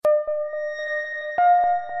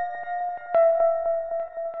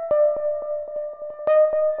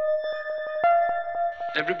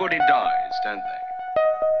Everybody dies, don't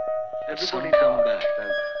they? Everybody come back, don't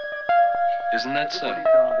they? Isn't that so?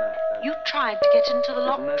 You tried to get into the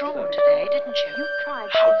locked drawer today, didn't you?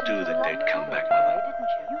 How do the dead come back, Mother?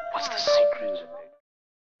 What's the secret?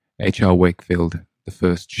 H.R. Wakefield, The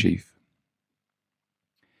First Sheaf.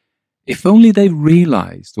 If only they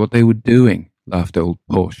realized what they were doing, laughed old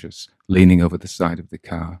Portius, leaning over the side of the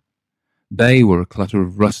car. They were a clutter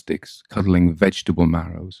of rustics cuddling vegetable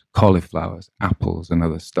marrows, cauliflowers, apples, and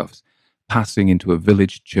other stuffs, passing into a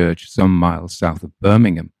village church some miles south of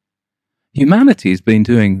Birmingham. Humanity has been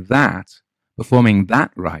doing that, performing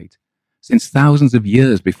that rite, since thousands of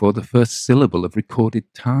years before the first syllable of recorded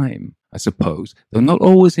time, I suppose, though not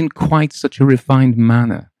always in quite such a refined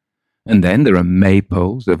manner. And then there are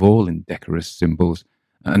maypoles of all indecorous symbols,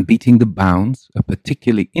 and beating the bounds, a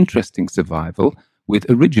particularly interesting survival, with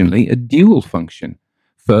originally a dual function.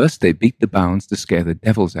 First they beat the bounds to scare the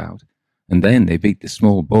devils out, and then they beat the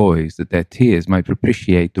small boys that their tears might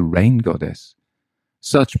propitiate the rain goddess.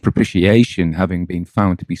 Such propitiation having been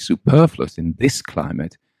found to be superfluous in this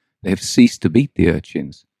climate, they have ceased to beat the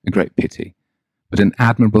urchins, a great pity, but an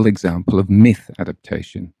admirable example of myth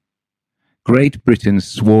adaptation. Great Britain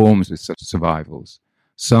swarms with such survivals,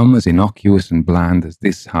 some as innocuous and bland as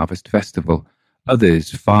this harvest festival, others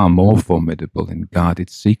far more formidable in guarded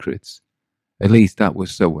secrets. At least that was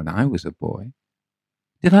so when I was a boy.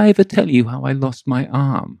 Did I ever tell you how I lost my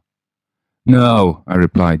arm? No, I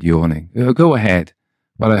replied, yawning. Go ahead,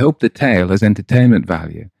 but I hope the tale has entertainment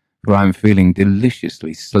value, for I am feeling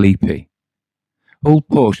deliciously sleepy. Old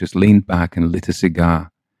Portius leaned back and lit a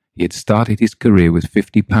cigar. He had started his career with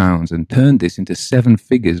 £50 and turned this into 7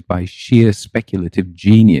 figures by sheer speculative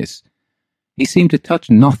genius. He seemed to touch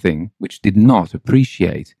nothing which did not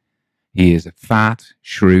appreciate. He is a fat,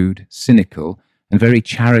 shrewd, cynical, and very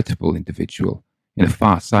charitable individual, in a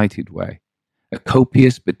far-sighted way. A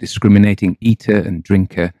copious but discriminating eater and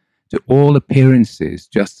drinker, to all appearances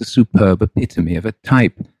just the superb epitome of a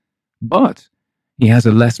type. But he has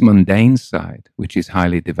a less mundane side, which is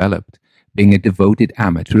highly developed, being a devoted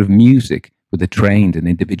amateur of music with a trained and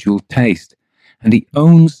individual taste, and he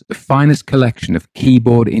owns the finest collection of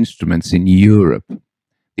keyboard instruments in Europe.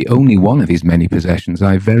 The only one of his many possessions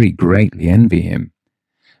I very greatly envy him.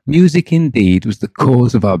 Music indeed was the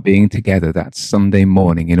cause of our being together that Sunday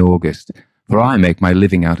morning in August, for I make my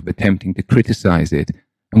living out of attempting to criticize it,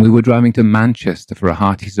 and we were driving to Manchester for a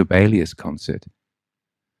hearty Sibelius concert.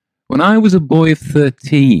 When I was a boy of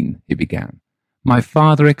 13, he began, my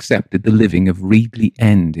father accepted the living of Reedley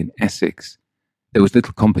End in Essex. There was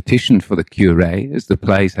little competition for the curé, as the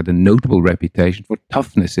place had a notable reputation for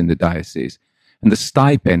toughness in the diocese, and the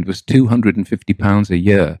stipend was £250 a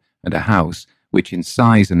year, and a house which in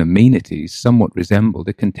size and amenities somewhat resembled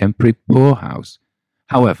a contemporary poorhouse.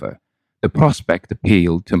 However, the prospect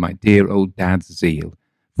appealed to my dear old dad's zeal,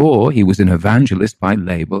 for he was an evangelist by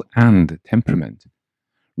label and temperament.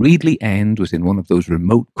 Reedley End was in one of those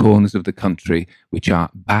remote corners of the country which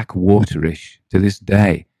are backwaterish to this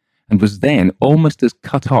day, and was then almost as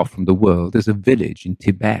cut off from the world as a village in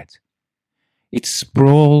Tibet. It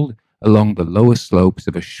sprawled along the lower slopes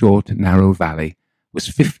of a short, narrow valley, was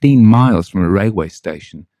 15 miles from a railway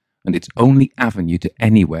station, and its only avenue to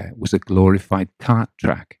anywhere was a glorified cart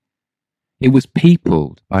track. It was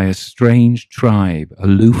peopled by a strange tribe,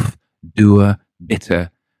 aloof, dour,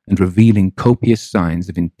 bitter, and revealing copious signs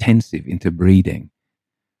of intensive interbreeding.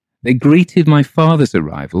 They greeted my father's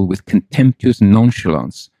arrival with contemptuous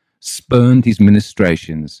nonchalance, spurned his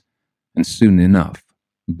ministrations, and soon enough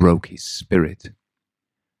broke his spirit.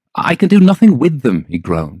 I can do nothing with them, he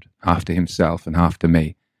groaned, half to himself and half to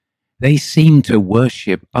me. They seem to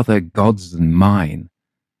worship other gods than mine.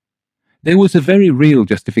 There was a very real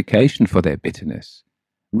justification for their bitterness.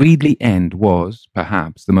 Reedley End was,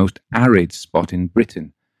 perhaps, the most arid spot in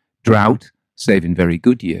Britain. Drought, save in very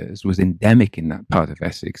good years, was endemic in that part of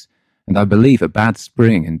Essex, and I believe a bad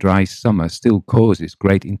spring and dry summer still causes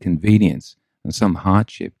great inconvenience and some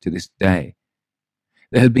hardship to this day.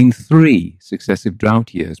 There had been 3 successive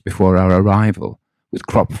drought years before our arrival, with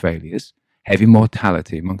crop failures, heavy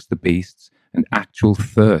mortality amongst the beasts, and actual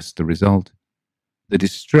thirst the result. The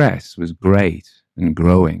distress was great and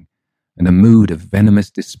growing, and a mood of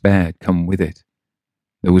venomous despair had come with it.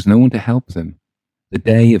 There was no one to help them. The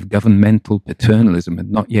day of governmental paternalism had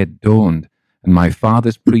not yet dawned, and my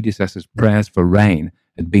father's predecessors' prayers for rain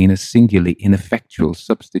had been a singularly ineffectual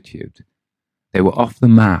substitute. They were off the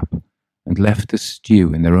map and left to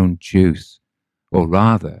stew in their own juice, or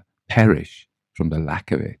rather perish from the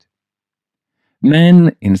lack of it.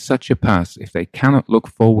 Men in such a pass, if they cannot look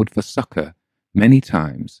forward for succour, many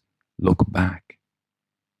times look back.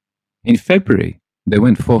 In February, They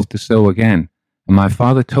went forth to sow again, and my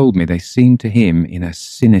father told me they seemed to him in a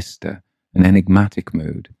sinister and enigmatic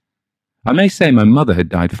mood. I may say my mother had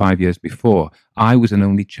died 5 years before. I was an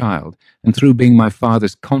only child, and through being my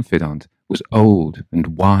father's confidant, was old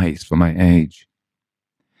and wise for my age.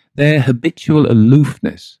 Their habitual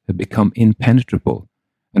aloofness had become impenetrable,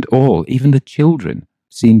 and all, even the children,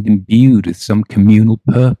 seemed imbued with some communal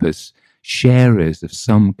purpose, sharers of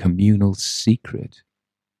some communal secret.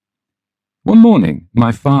 One morning,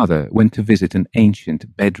 my father went to visit an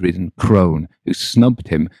ancient, bedridden crone who snubbed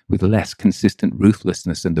him with less consistent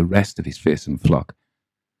ruthlessness than the rest of his fearsome flock.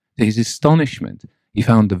 To his astonishment, he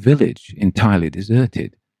found the village entirely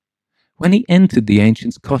deserted. When he entered the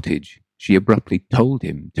ancient's cottage, she abruptly told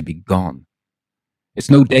him to be gone. "It's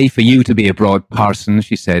no day for you to be abroad, parson,"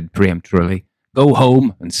 she said peremptorily. "Go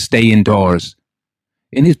home and stay indoors."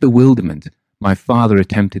 In his bewilderment, my father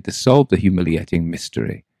attempted to solve the humiliating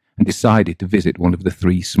mystery and decided to visit one of the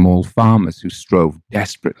 3 small farmers who strove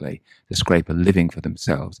desperately to scrape a living for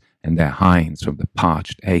themselves and their hinds from the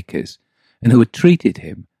parched acres, and who had treated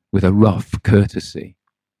him with a rough courtesy.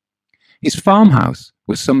 His farmhouse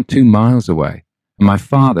was some 2 miles away, and my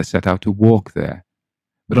father set out to walk there.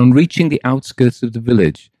 But on reaching the outskirts of the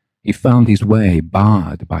village, he found his way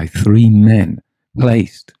barred by 3 men,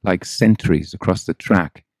 placed like sentries across the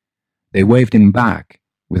track. They waved him back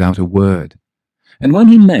without a word, and when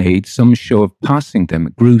he made some show of passing them,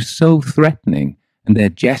 it grew so threatening and their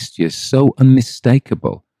gestures so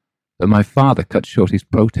unmistakable that my father cut short his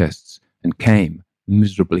protests and came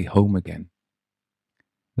miserably home again.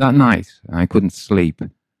 That night I couldn't sleep.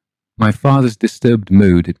 My father's disturbed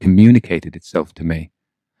mood had communicated itself to me.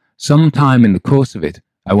 Some time in the course of it,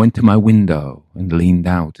 I went to my window and leaned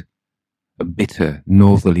out. A bitter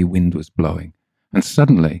northerly wind was blowing, and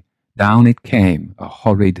suddenly down it came, a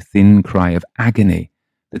horrid thin cry of agony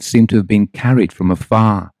that seemed to have been carried from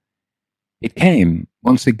afar. It came,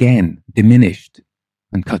 once again, diminished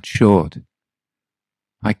and cut short.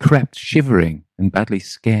 I crept shivering and badly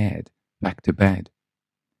scared back to bed.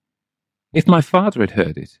 If my father had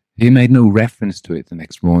heard it, he made no reference to it the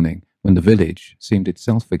next morning when the village seemed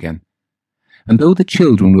itself again. And though the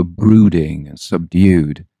children were brooding and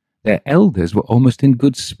subdued, their elders were almost in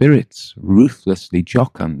good spirits, ruthlessly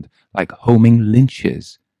jocund, like homing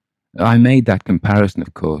lynchers. I made that comparison,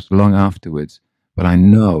 of course, long afterwards, but I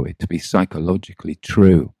know it to be psychologically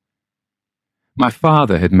true. My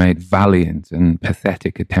father had made valiant and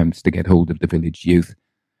pathetic attempts to get hold of the village youth,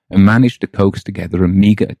 and managed to coax together a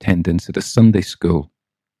meagre attendance at a Sunday school.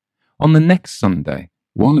 On the next Sunday,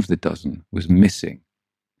 one of the dozen was missing.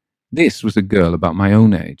 This was a girl about my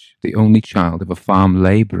own age, the only child of a farm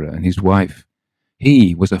labourer and his wife.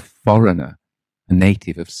 He was a foreigner, a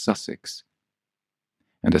native of Sussex,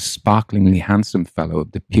 and a sparklingly handsome fellow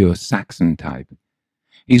of the pure Saxon type.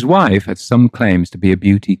 His wife had some claims to be a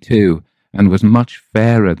beauty too, and was much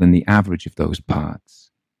fairer than the average of those parts.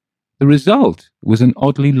 The result was an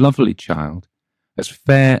oddly lovely child, as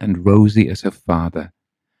fair and rosy as her father.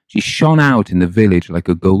 She shone out in the village like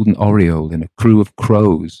a golden oriole in a crew of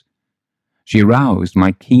crows. She aroused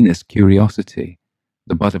my keenest curiosity,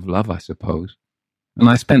 the bud of love, I suppose, and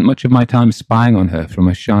I spent much of my time spying on her from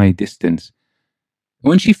a shy distance.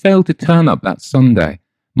 When she failed to turn up that Sunday,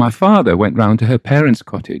 my father went round to her parents'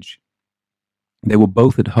 cottage. They were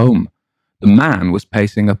both at home. The man was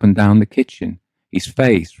pacing up and down the kitchen, his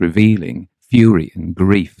face revealing fury and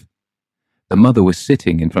grief. The mother was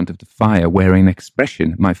sitting in front of the fire wearing an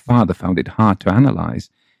expression my father found it hard to analyze.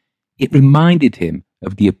 It reminded him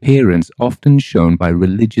of the appearance often shown by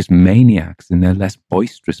religious maniacs in their less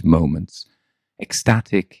boisterous moments,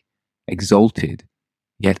 ecstatic, exalted,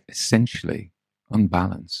 yet essentially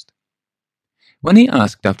unbalanced. When he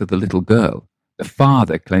asked after the little girl, the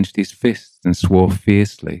father clenched his fists and swore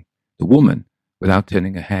fiercely. The woman, without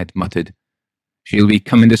turning her head, muttered, "She'll be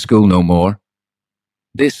coming to school no more."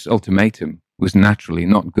 This ultimatum was naturally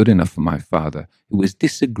not good enough for my father, who was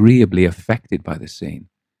disagreeably affected by the scene.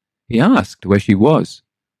 He asked where she was.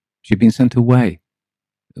 She'd been sent away.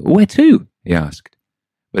 "Where to?" he asked.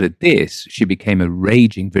 But at this she became a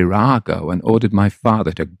raging virago and ordered my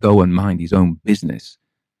father to go and mind his own business.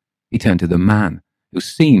 He turned to the man, who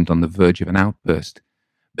seemed on the verge of an outburst,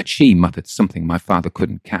 but she muttered something my father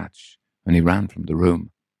couldn't catch, and he ran from the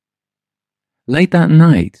room. Late that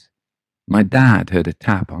night, my dad heard a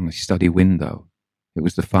tap on the study window. It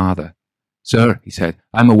was the father. "Sir," he said,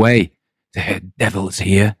 "I'm away. The devil's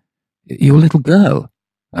here." "Your little girl?"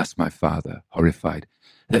 asked my father, horrified.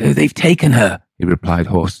 "They've taken her," he replied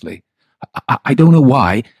hoarsely. I don't know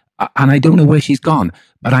why, and I don't know where she's gone,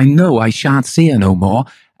 but I know I shan't see her no more.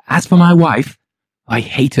 As for my wife, I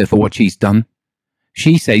hate her for what she's done.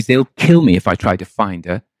 She says they'll kill me if I try to find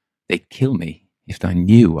her. They'd kill me if they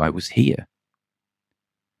knew I was here.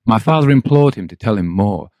 My father implored him to tell him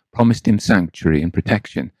more, promised him sanctuary and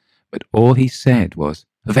protection, but all he said was,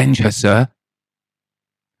 "Avenge her, sir,"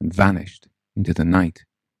 and vanished into the night.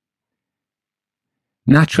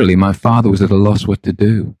 Naturally, my father was at a loss what to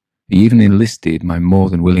do. He even enlisted my more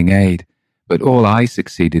than willing aid, but all I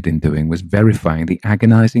succeeded in doing was verifying the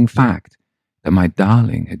agonizing fact that my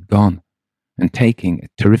darling had gone, and taking a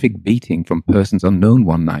terrific beating from persons unknown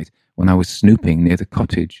one night when I was snooping near the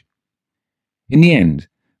cottage. In the end,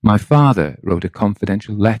 my father wrote a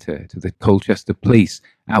confidential letter to the Colchester police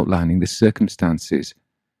outlining the circumstances,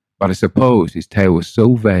 but I suppose his tale was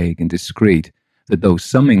so vague and discreet that though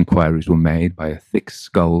some inquiries were made by a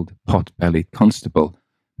thick-skulled, pot-bellied constable,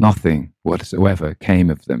 nothing whatsoever came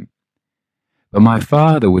of them. But my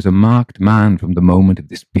father was a marked man from the moment of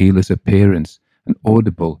this peerless appearance, and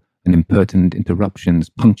audible and impertinent interruptions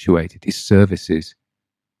punctuated his services.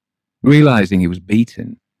 Realizing he was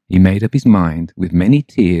beaten, he made up his mind, with many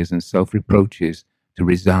tears and self-reproaches, to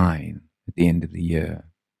resign at the end of the year.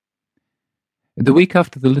 The week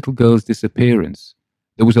after the little girl's disappearance,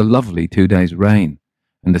 there was a lovely 2 days' rain,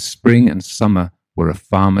 and the spring and summer were a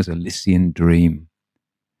farmer's Elysian dream.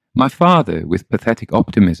 My father, with pathetic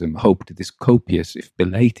optimism, hoped this copious, if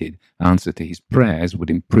belated, answer to his prayers would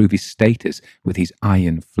improve his status with his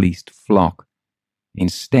iron-fleeced flock.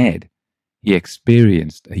 Instead, he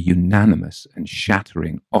experienced a unanimous and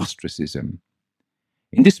shattering ostracism.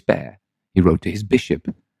 In despair, he wrote to his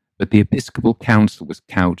bishop, but the Episcopal Council was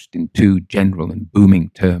couched in too general and booming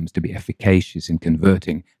terms to be efficacious in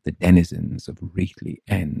converting the denizens of Wreatley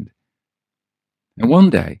End. And one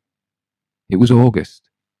day, it was August,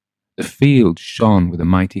 the field shone with a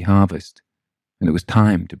mighty harvest, and it was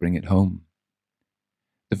time to bring it home.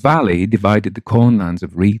 The valley divided the cornlands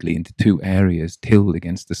of Wreatley into two areas tilled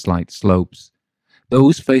against the slight slopes.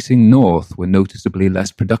 Those facing north were noticeably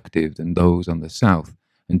less productive than those on the south,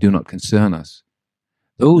 and do not concern us.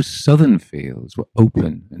 Those southern fields were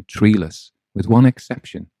open and treeless, with one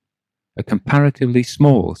exception, a comparatively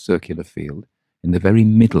small circular field in the very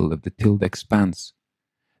middle of the tilled expanse.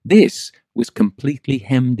 This was completely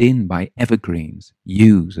hemmed in by evergreens,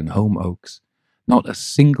 yews and holm oaks. Not a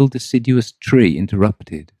single deciduous tree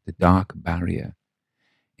interrupted the dark barrier.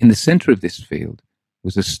 In the centre of this field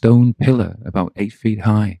was a stone pillar about 8 feet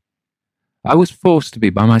high. I was forced to be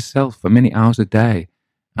by myself for many hours a day,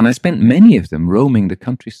 and I spent many of them roaming the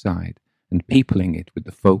countryside and peopling it with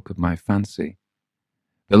the folk of my fancy.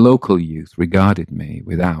 The local youth regarded me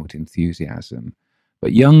without enthusiasm,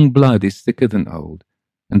 but young blood is thicker than old,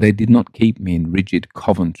 and they did not keep me in rigid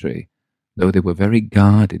Coventry, though they were very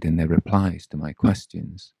guarded in their replies to my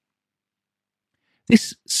questions.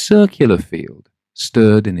 This circular field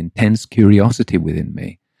stirred an intense curiosity within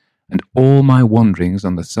me, and all my wanderings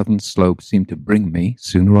on the southern slope seemed to bring me,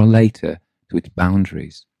 sooner or later, to its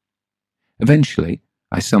boundaries. Eventually,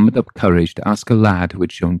 I summoned up courage to ask a lad who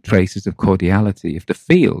had shown traces of cordiality if the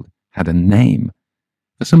field had a name.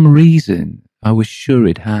 For some reason, I was sure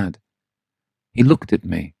it had. He looked at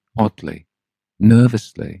me, oddly,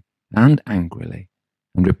 nervously, and angrily,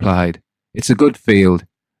 and replied, "It's a good field,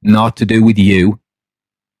 not to do with you."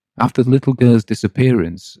 After the little girl's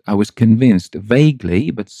disappearance, I was convinced,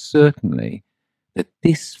 vaguely but certainly, that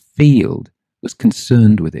this field was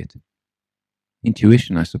concerned with it.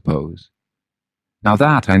 Intuition, I suppose. Now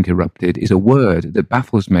that, I interrupted, is a word that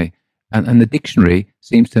baffles me, and the dictionary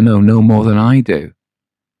seems to know no more than I do.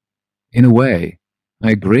 In a way,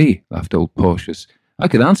 I agree, laughed old Portius. I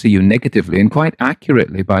could answer you negatively and quite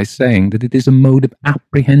accurately by saying that it is a mode of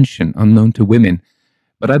apprehension unknown to women,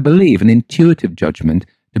 but I believe an intuitive judgment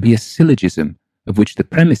to be a syllogism of which the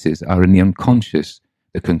premises are in the unconscious,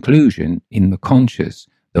 the conclusion in the conscious,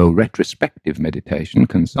 though retrospective meditation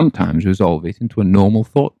can sometimes resolve it into a normal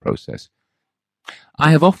thought process. I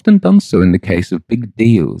have often done so in the case of big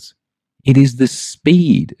deals. It is the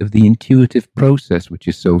speed of the intuitive process which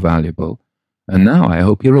is so valuable, and now I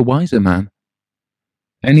hope you're a wiser man.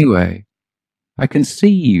 Anyway, I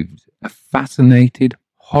conceived a fascinated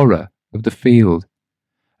horror of the field,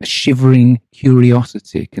 a shivering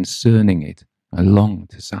curiosity concerning it I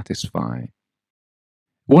longed to satisfy.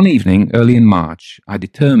 One evening, early in March, I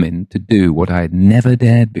determined to do what I had never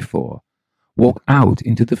dared before, walk out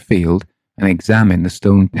into the field and examine the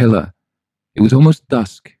stone pillar. It was almost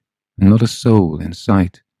dusk, and not a soul in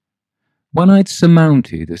sight. When I'd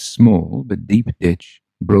surmounted a small but deep ditch,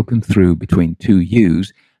 broken through between two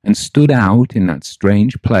yews, and stood out in that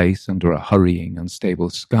strange place under a hurrying, unstable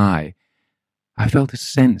sky, I felt a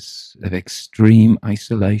sense of extreme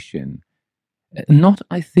isolation, Not,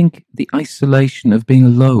 I think, the isolation of being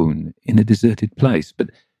alone in a deserted place, but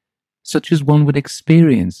such as one would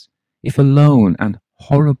experience if alone and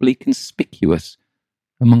horribly conspicuous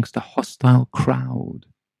amongst a hostile crowd.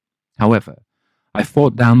 However, I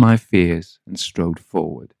fought down my fears and strode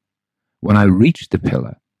forward. When I reached the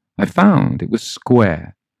pillar, I found it was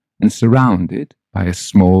square and surrounded by a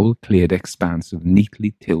small, cleared expanse of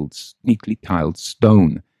neatly tiled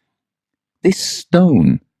stone. This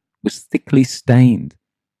stone was thickly stained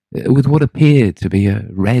with what appeared to be a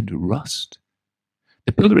red rust.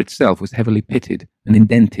 The pillar itself was heavily pitted and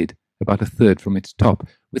indented about a third from its top,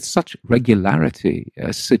 with such regularity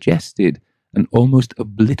as suggested an almost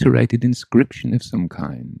obliterated inscription of some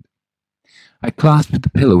kind. I clasped the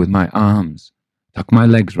pillar with my arms, tucked my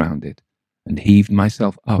legs round it, and heaved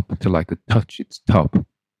myself up till I could touch its top.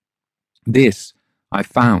 This I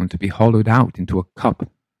found to be hollowed out into a cup.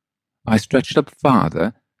 I stretched up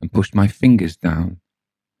farther and pushed my fingers down.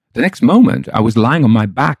 The next moment I was lying on my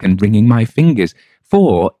back and wringing my fingers,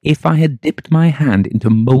 for if I had dipped my hand into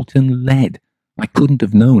molten lead, I couldn't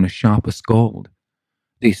have known a sharper scald.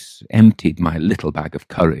 This emptied my little bag of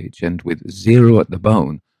courage, and with 0 at the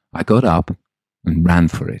bone, I got up and ran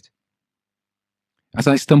for it. As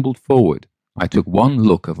I stumbled forward, I took one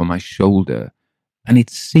look over my shoulder, and it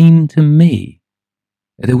seemed to me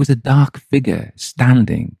there was a dark figure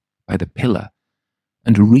standing by the pillar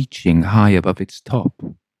and reaching high above its top.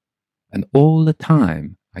 And all the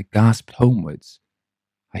time I gasped homewards,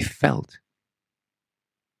 I felt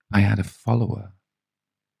I had a follower,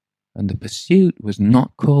 and the pursuit was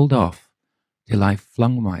not called off till I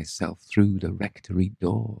flung myself through the rectory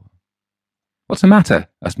door. "What's the matter?"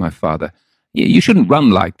 asked my father. "You shouldn't run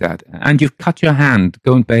like that, and you've cut your hand.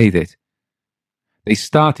 Go and bathe it." They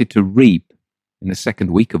started to reap in the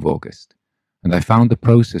second week of August, and I found the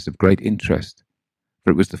process of great interest,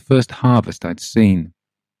 for it was the first harvest I'd seen.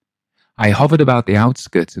 I hovered about the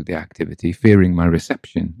outskirts of the activity, fearing my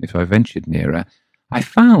reception if I ventured nearer. I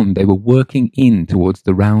found they were working in towards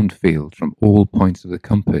the round field from all points of the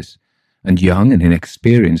compass, and young and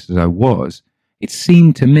inexperienced as I was, it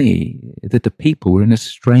seemed to me that the people were in a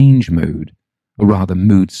strange mood, or rather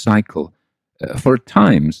mood cycle, for at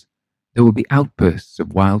times there would be outbursts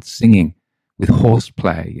of wild singing, with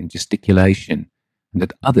horseplay and gesticulation, and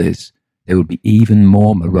at others they would be even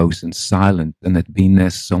more morose and silent than had been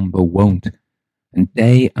their sombre wont, and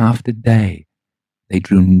day after day they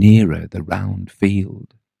drew nearer the round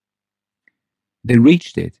field. They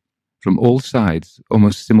reached it from all sides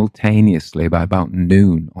almost simultaneously by about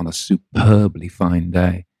noon on a superbly fine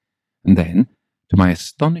day, and then, to my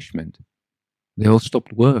astonishment, they all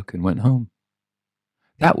stopped work and went home.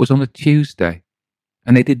 That was on a Tuesday,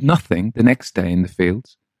 and they did nothing the next day in the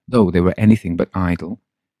fields, though they were anything but idle.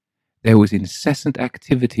 There was incessant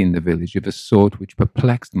activity in the village of a sort which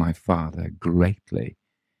perplexed my father greatly.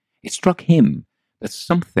 It struck him that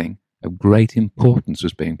something of great importance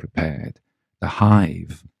was being prepared. The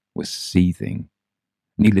hive was seething.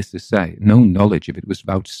 Needless to say, no knowledge of it was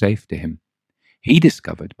vouchsafed to him. He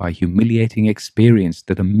discovered by humiliating experience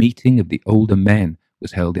that a meeting of the older men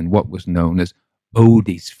was held in what was known as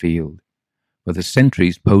Odie's Field, for the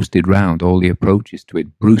sentries posted round all the approaches to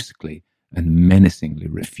it brusquely and menacingly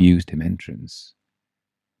refused him entrance.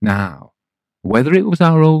 Now, whether it was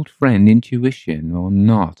our old friend Intuition or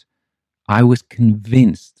not, I was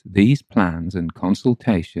convinced these plans and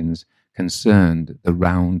consultations concerned the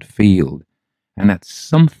round field, and that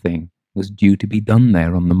something was due to be done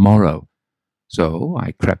there on the morrow. So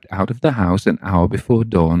I crept out of the house an hour before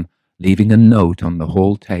dawn, leaving a note on the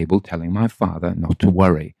hall table telling my father not to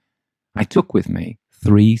worry. I took with me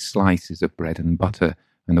 3 slices of bread and butter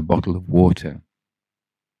and a bottle of water.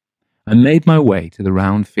 I made my way to the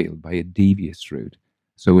round field by a devious route,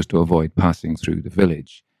 so as to avoid passing through the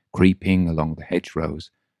village, creeping along the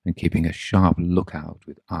hedgerows and keeping a sharp lookout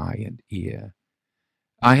with eye and ear.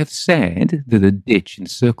 I have said that a ditch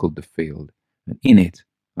encircled the field, and in it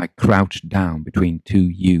I crouched down between 2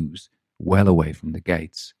 yews, well away from the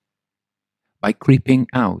gates. By creeping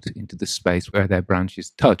out into the space where their branches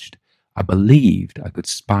touched, I believed I could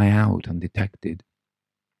spy out undetected.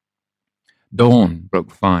 Dawn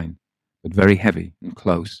broke fine, but very heavy and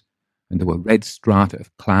close, and there were red strata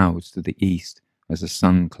of clouds to the east as the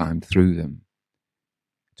sun climbed through them.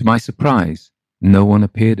 To my surprise, no one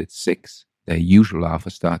appeared at 6, their usual hour for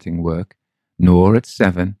starting work, nor at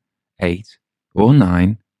 7, 8, or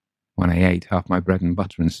 9, when I ate half my bread and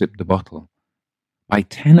butter and sipped the bottle. By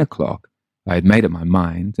 10 o'clock, I had made up my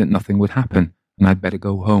mind that nothing would happen, and I'd better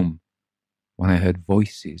go home, when I heard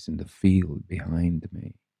voices in the field behind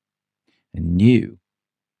me, and knew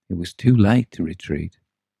it was too late to retreat.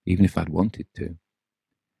 even if I'd wanted to.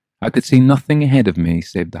 I could see nothing ahead of me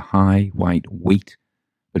save the high white wheat,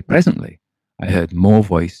 but presently I heard more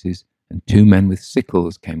voices, and 2 men with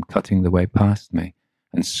sickles came cutting the way past me,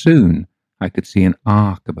 and soon I could see an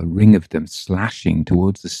arc of a ring of them slashing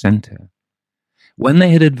towards the centre. When they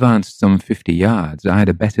had advanced some 50 yards, I had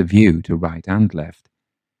a better view to right and left,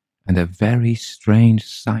 and a very strange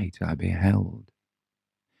sight I beheld.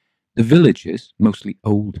 The villagers, mostly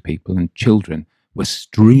old people and children, were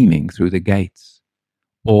streaming through the gates.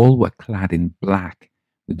 All were clad in black,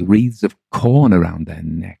 with wreaths of corn around their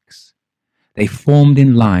necks. They formed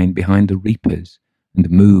in line behind the reapers and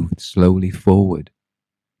moved slowly forward.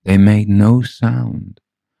 They made no sound.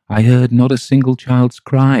 I heard not a single child's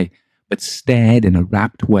cry, but stared in a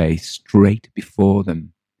rapt way straight before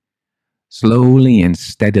them. Slowly and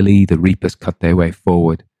steadily the reapers cut their way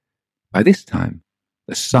forward. By this time,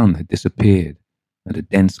 the sun had disappeared, and a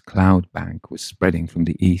dense cloud bank was spreading from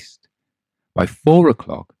the east. By 4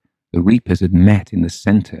 o'clock, the reapers had met in the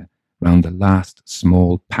centre round the last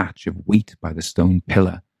small patch of wheat by the stone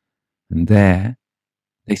pillar, and there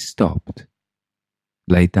they stopped,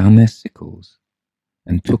 laid down their sickles,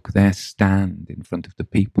 and took their stand in front of the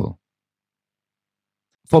people.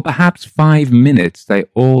 For perhaps 5 minutes they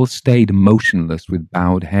all stayed motionless with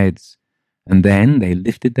bowed heads, and then they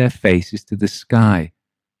lifted their faces to the sky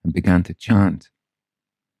and began to chant.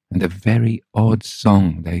 And a very odd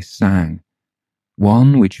song they sang,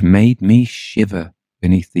 one which made me shiver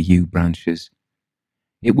beneath the yew branches.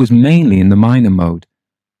 It was mainly in the minor mode,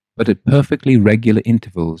 but at perfectly regular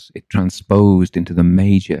intervals it transposed into the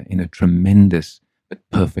major in a tremendous but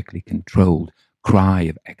perfectly controlled cry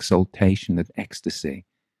of exultation and ecstasy.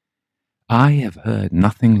 I have heard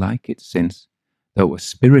nothing like it since, though a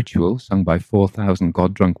spiritual sung by 4,000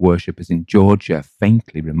 god-drunk worshippers in Georgia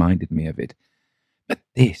faintly reminded me of it. But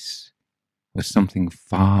this was something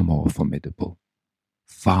far more formidable,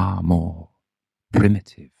 far more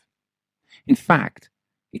primitive. In fact,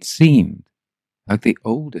 it seemed like the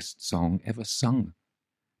oldest song ever sung.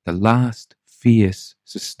 The last fierce,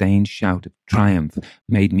 sustained shout of triumph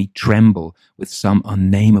made me tremble with some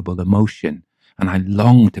unnameable emotion, and I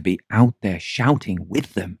longed to be out there shouting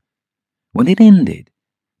with them. When it ended,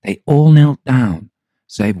 they all knelt down,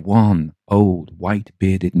 save one old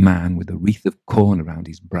white-bearded man with a wreath of corn around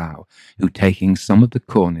his brow, who, taking some of the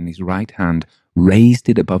corn in his right hand, raised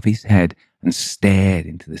it above his head and stared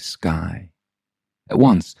into the sky. At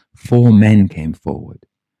once 4 men came forward,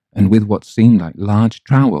 and with what seemed like large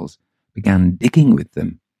trowels, began digging with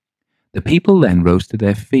them. The people then rose to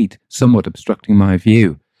their feet, somewhat obstructing my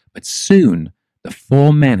view, but soon the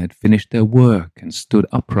 4 men had finished their work and stood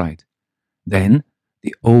upright. Then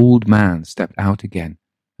the old man stepped out again,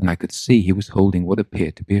 and I could see he was holding what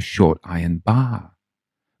appeared to be a short iron bar.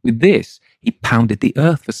 With this, he pounded the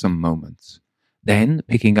earth for some moments. Then,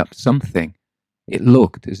 picking up something, it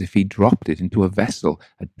looked as if he dropped it into a vessel,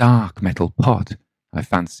 a dark metal pot, I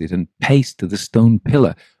fancied, and paced to the stone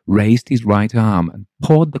pillar, raised his right arm, and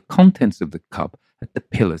poured the contents of the cup at the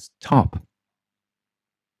pillar's top.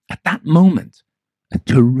 At that moment, a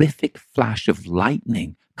terrific flash of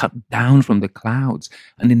lightning cut down from the clouds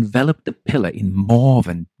and enveloped the pillar in mauve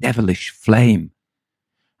and devilish flame.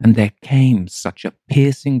 And there came such a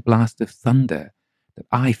piercing blast of thunder that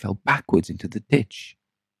I fell backwards into the ditch.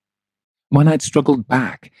 When I'd struggled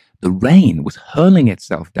back, the rain was hurling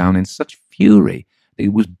itself down in such fury that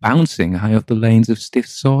it was bouncing high off the lanes of stiff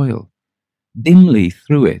soil. Dimly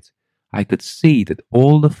through it, I could see that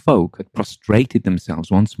all the folk had prostrated themselves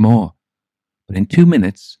once more. But in 2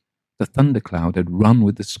 minutes, the thundercloud had run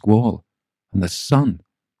with the squall, and the sun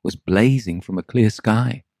was blazing from a clear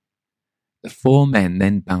sky. The 4 men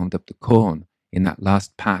then bound up the corn in that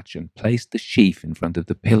last patch and placed the sheaf in front of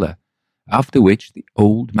the pillar, after which the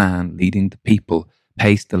old man leading the people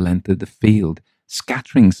paced the length of the field,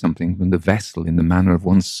 scattering something from the vessel in the manner of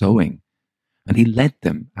one sowing, and he led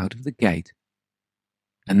them out of the gate.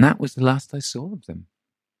 And that was the last I saw of them.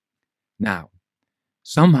 Now,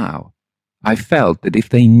 somehow, I felt that if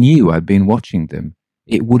they knew I'd been watching them,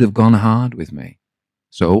 it would have gone hard with me.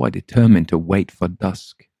 So I determined to wait for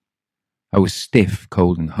dusk. I was stiff,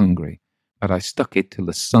 cold, and hungry, but I stuck it till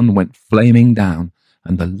the sun went flaming down,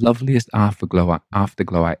 and the loveliest afterglow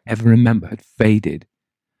I ever remember had faded.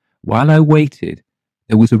 While I waited,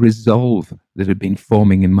 there was a resolve that had been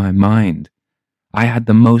forming in my mind. I had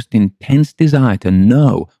the most intense desire to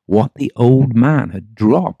know what the old man had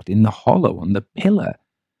dropped in the hollow on the pillar.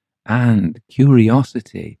 And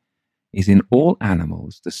curiosity is in all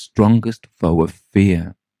animals the strongest foe of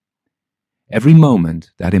fear. Every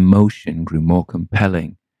moment that emotion grew more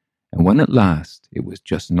compelling, and when at last it was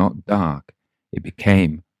just not dark, it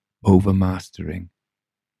became overmastering.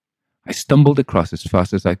 I stumbled across as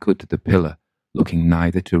fast as I could to the pillar, looking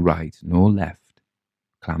neither to right nor left,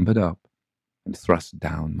 clambered up, and thrust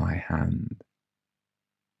down my hand.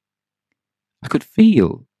 I could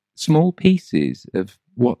feel small pieces of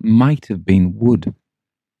what might have been wood,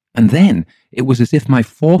 and then it was as if my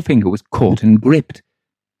forefinger was caught and gripped.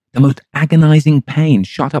 The most agonizing pain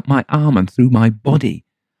shot up my arm and through my body.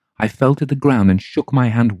 I fell to the ground and shook my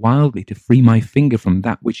hand wildly to free my finger from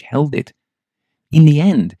that which held it. In the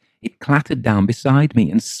end, it clattered down beside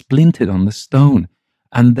me and splintered on the stone,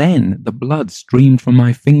 and then the blood streamed from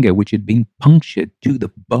my finger, which had been punctured to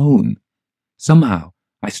the bone. Somehow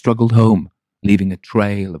I struggled home, leaving a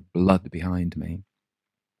trail of blood behind me.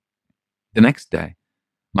 The next day,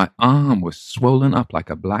 my arm was swollen up like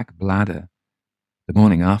a black bladder. The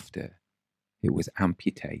morning after, it was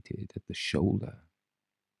amputated at the shoulder.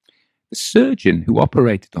 The surgeon who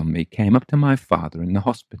operated on me came up to my father in the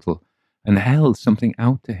hospital and held something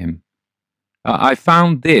out to him. I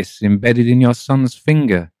found this embedded in your son's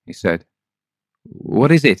finger, he said.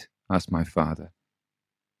 What is it? Asked my father.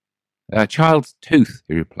 A child's tooth,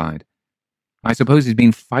 he replied. I suppose he's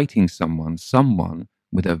been fighting someone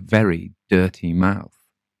with a very dirty mouth.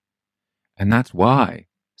 And that's why,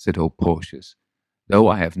 said old Portius, though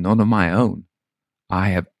I have none of my own, I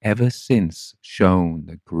have ever since shown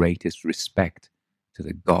the greatest respect to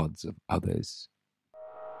the gods of others.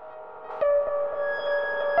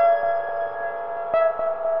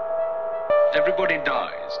 Everybody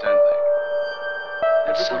dies, don't they?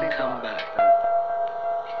 Everybody come back.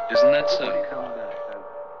 Isn't that so?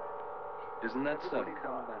 Isn't that so?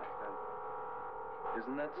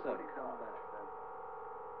 Isn't that so?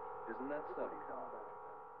 Isn't that so?